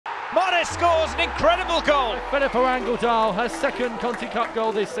Mahrez scores an incredible goal. Filippa Angeldahl, her second Conti Cup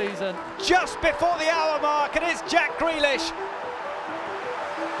goal this season. Just before the hour mark, and it's Jack Grealish.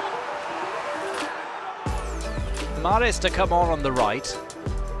 Mahrez to come on the right.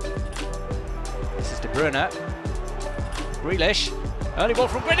 This is De Bruyne. Grealish. Early ball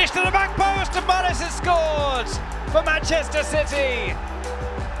from Grealish to the back post, and Mahrez has scored for Manchester City.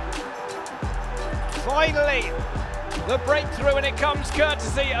 Finally, the breakthrough, and it comes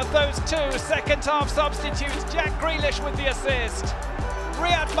courtesy of those two second-half substitutes. Jack Grealish with the assist,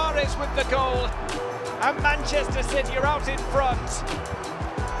 Riyad Mahrez with the goal, and Manchester City are out in front.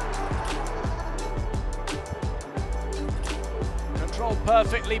 Controlled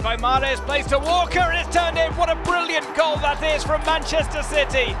perfectly by Mahrez, plays to Walker, and it's turned in. What a brilliant goal that is from Manchester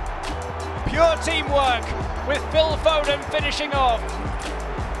City. Pure teamwork with Foden finishing off.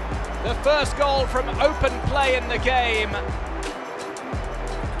 The first goal from open play in the game.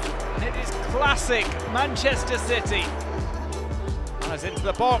 And it is classic Manchester City. Mahrez into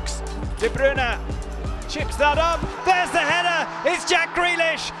the box. De Bruyne chips that up. There's the header. It's Jack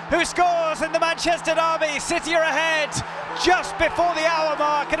Grealish who scores in the Manchester derby. City are ahead just before the hour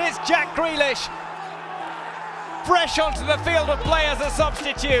mark, and it's Jack Grealish fresh onto the field of play as a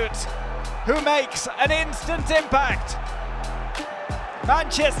substitute who makes an instant impact.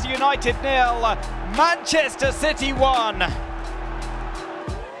 Manchester United 0, Manchester City 1.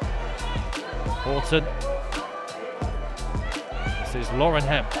 Horton. This is Lauren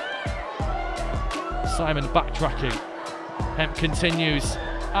Hemp. Simon backtracking. Hemp continues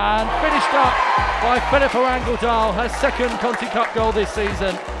and finished up by Filippa Angeldahl, her second Conti Cup goal this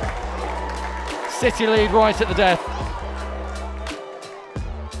season. City lead right at the death.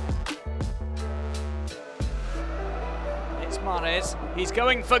 Mahrez, he's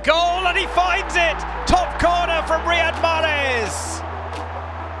going for goal and he finds it! Top corner from Riyad Mahrez!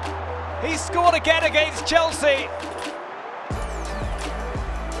 He scored again against Chelsea.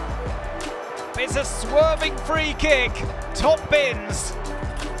 It's a swerving free kick, top bins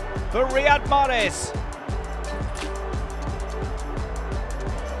for Riyad Mahrez.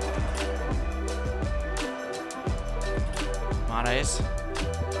 Mahrez.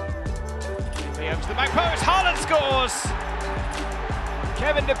 He opens the back post, Haaland scores!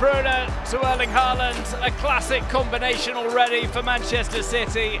 Kevin De Bruyne to Erling Haaland, a classic combination already for Manchester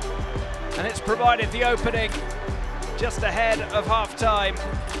City, and it's provided the opening just ahead of half-time.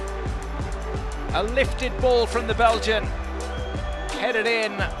 A lifted ball from the Belgian, headed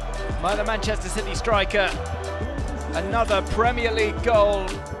in by the Manchester City striker. Another Premier League goal.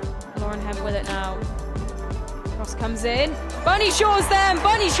 Lauren Hemp with it now. Cross comes in. Bunny Shaw's there, and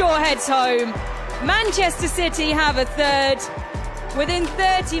Bunny Shaw heads home. Manchester City have a third. Within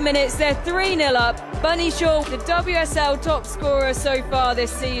 30 minutes, they're 3-0 up. Bunny Shaw, the WSL top scorer so far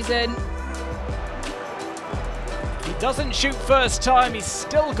this season. He doesn't shoot first time, he's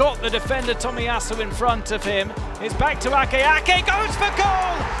still got the defender Tomiyasu in front of him. It's back to Ake. Ake goes for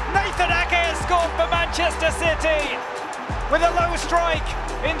goal! Nathan Ake has scored for Manchester City with a low strike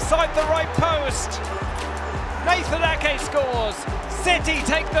inside the right post. Nathan Ake scores. City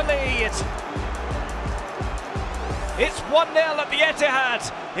take the lead. It's 1-0 at the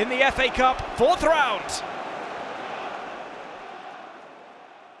Etihad in the FA Cup 4th round.